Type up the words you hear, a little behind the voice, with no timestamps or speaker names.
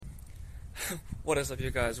What is up,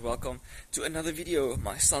 you guys? Welcome to another video of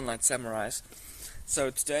my Sunlight Samurais. So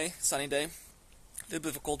today, sunny day, a little bit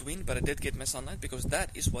of a cold wind, but I did get my sunlight because that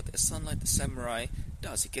is what a Sunlight Samurai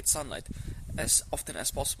does. He gets sunlight as often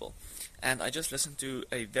as possible. And I just listened to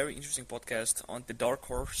a very interesting podcast on the Dark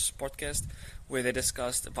Horse podcast where they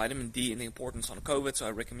discussed vitamin D and the importance on COVID, so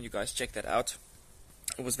I recommend you guys check that out.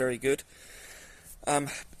 It was very good. And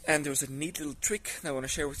there was a neat little trick that I want to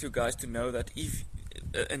share with you guys to know that if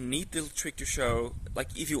a neat little trick to show, like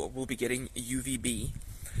if you will be getting UVB,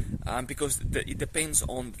 because it depends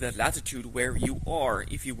on the latitude where you are,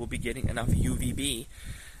 if you will be getting enough UVB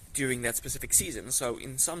during that specific season. So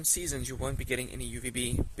in some seasons you won't be getting any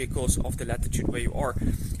UVB because of the latitude where you are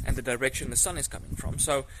and the direction the sun is coming from.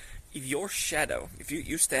 So if your shadow, if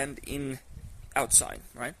you stand in outside,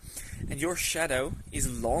 right, and your shadow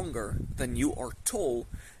is longer than you are tall,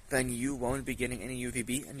 then you won't be getting any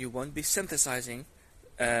UVB and you won't be synthesizing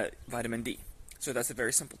vitamin D. So that's a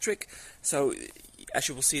very simple trick. So as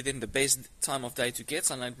you will see, then the best time of day to get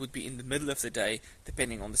sunlight would be in the middle of the day,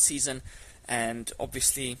 depending on the season. And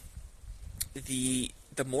obviously, the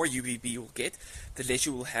more UVB you will get, the less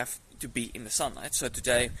you will have to be in the sunlight. So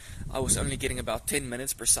today I was only getting about 10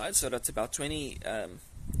 minutes per side, so that's about 20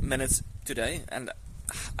 minutes today, and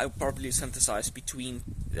I probably synthesize between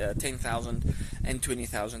 10,000 and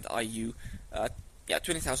 20,000 IU,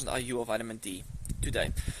 20,000 IU of vitamin D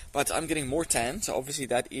today. But I'm getting more tan, so obviously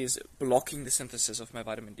that is blocking the synthesis of my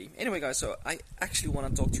vitamin D. Anyway, guys, so I actually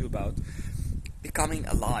want to talk to you about becoming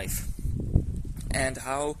alive and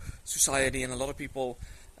how society and a lot of people,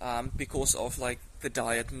 because of like the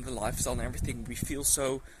diet and the lifestyle and everything, we feel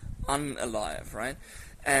so unalive, right?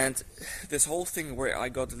 And this whole thing where I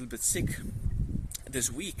got a little bit sick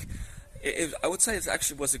this week, I would say it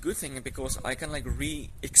actually was a good thing because I can like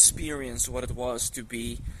re-experience what it was to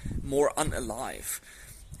be more unalive.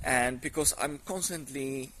 And because I'm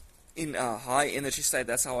constantly in a high energy state,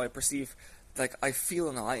 that's how I perceive, like I feel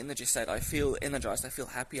in a high energy state, I feel energized, I feel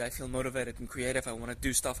happy, I feel motivated and creative, I want to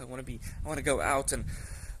do stuff, I want to go out, and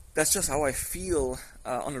that's just how I feel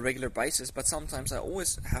on a regular basis. But sometimes I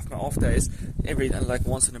always have my off days, like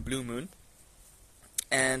once in a blue moon.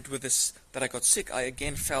 And with this, that I got sick, I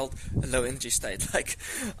again felt a low energy state. Like,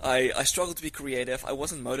 I struggled to be creative, I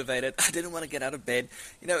wasn't motivated, I didn't want to get out of bed.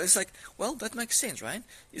 You know, it's like, well, that makes sense, right?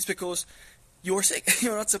 It's because you're sick.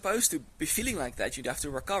 You're not supposed to be feeling like that. You'd have to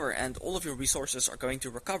recover, and all of your resources are going to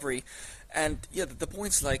recovery. And yeah, the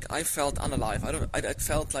point's like, I felt unalive. I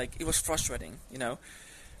felt like it was frustrating, you know?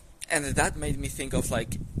 And that made me think of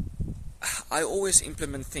like, I always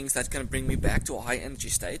implement things that can bring me back to a high energy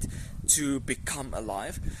state to become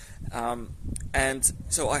alive. And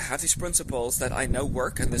so I have these principles that I know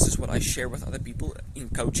work, and this is what I share with other people in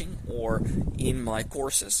coaching or in my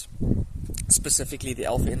courses, specifically the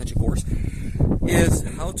Alpha Energy course, is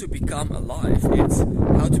how to become alive. It's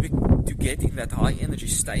how to get in that high energy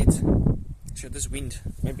state. Should this wind,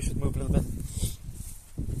 maybe I should move a little bit.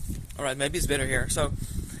 Alright, maybe it's better here. So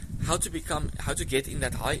how to get in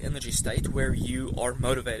that high energy state where you are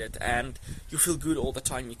motivated and you feel good all the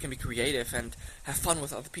time, you can be creative and have fun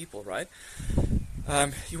with other people, right?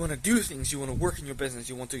 You want to do things, you want to work in your business,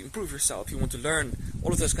 you want to improve yourself, you want to learn,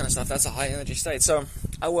 all of those kind of stuff. That's a high energy state. So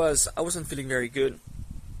I wasn't feeling very good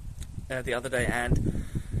the other day, and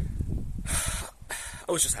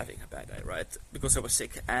I was just having a bad day, right? Because I was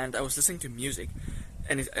sick, and I was listening to music,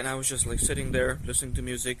 and I was just like sitting there listening to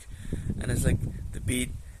music, and it's like the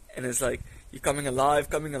beat, and it's like you're coming alive,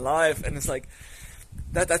 and it's like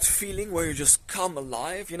that feeling where you just come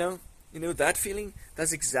alive, you know that feeling.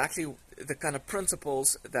 That's exactly the kind of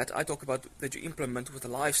principles that I talk about that you implement with the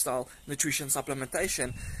lifestyle, nutrition,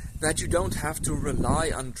 supplementation, that you don't have to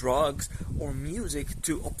rely on drugs or music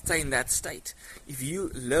to obtain that state. If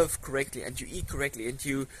you live correctly and you eat correctly and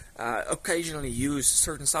you occasionally use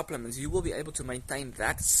certain supplements, you will be able to maintain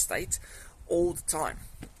that state all the time.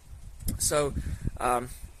 So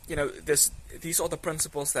these are the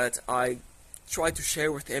principles that I try to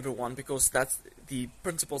share with everyone, because that's the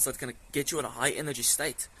principles that can get you in a high energy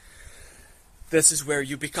state. This is where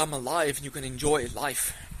you become alive and you can enjoy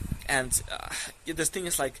life. And this thing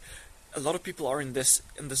is like, a lot of people are in this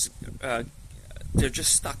they're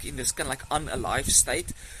just stuck in this kind of like unalive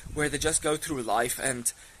state where they just go through life,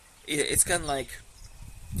 and it's kind of like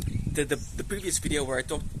the previous video where I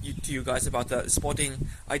talked to you guys about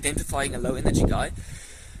identifying a low energy guy.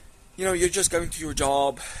 You know, you're just going to your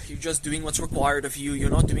job, you're just doing what's required of you, you're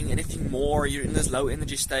not doing anything more, you're in this low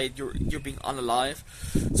energy state, you're being unalive.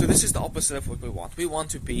 So this is the opposite of what we want. We want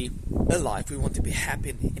to be alive, we want to be happy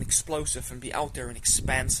and explosive and be out there and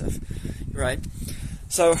expansive, right?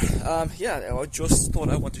 So yeah, I just thought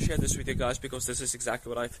I want to share this with you guys because this is exactly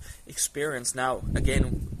what I've experienced now,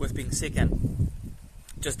 again, with being sick, and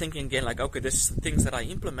just thinking again, like, okay, there's things that I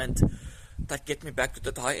implement that get me back to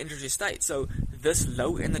that high energy state. So this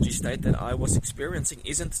low energy state that I was experiencing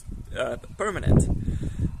isn't permanent.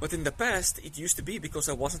 But in the past, it used to be, because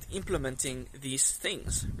I wasn't implementing these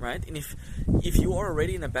things, right? And if you are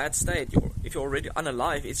already in a bad state, if you're already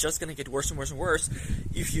unalive, it's just going to get worse and worse and worse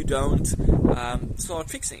if you don't start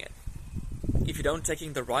fixing it. If you don't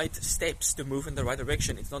taking the right steps to move in the right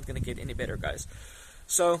direction, it's not going to get any better, guys.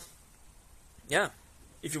 So, yeah,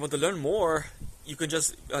 if you want to learn more, you can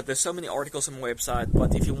just, there's so many articles on my website,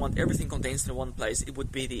 but if you want everything condensed in one place, it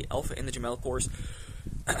would be the Alpha Energy Male course.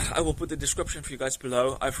 I will put the description for you guys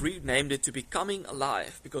below. I've renamed it to Becoming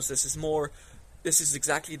Alive, because this is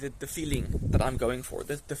exactly the feeling that I'm going for.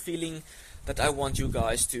 The feeling that I want you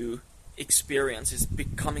guys to experience is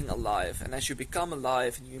becoming alive. And as you become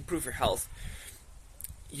alive and you improve your health,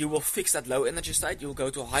 you will fix that low energy state, you'll go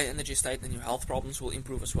to a high energy state, and your health problems will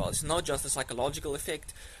improve as well. It's not just a psychological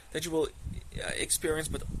effect that you will experience,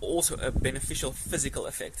 but also a beneficial physical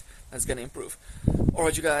effect that's going to improve.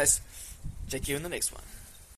 Alright, you guys, check you in the next one.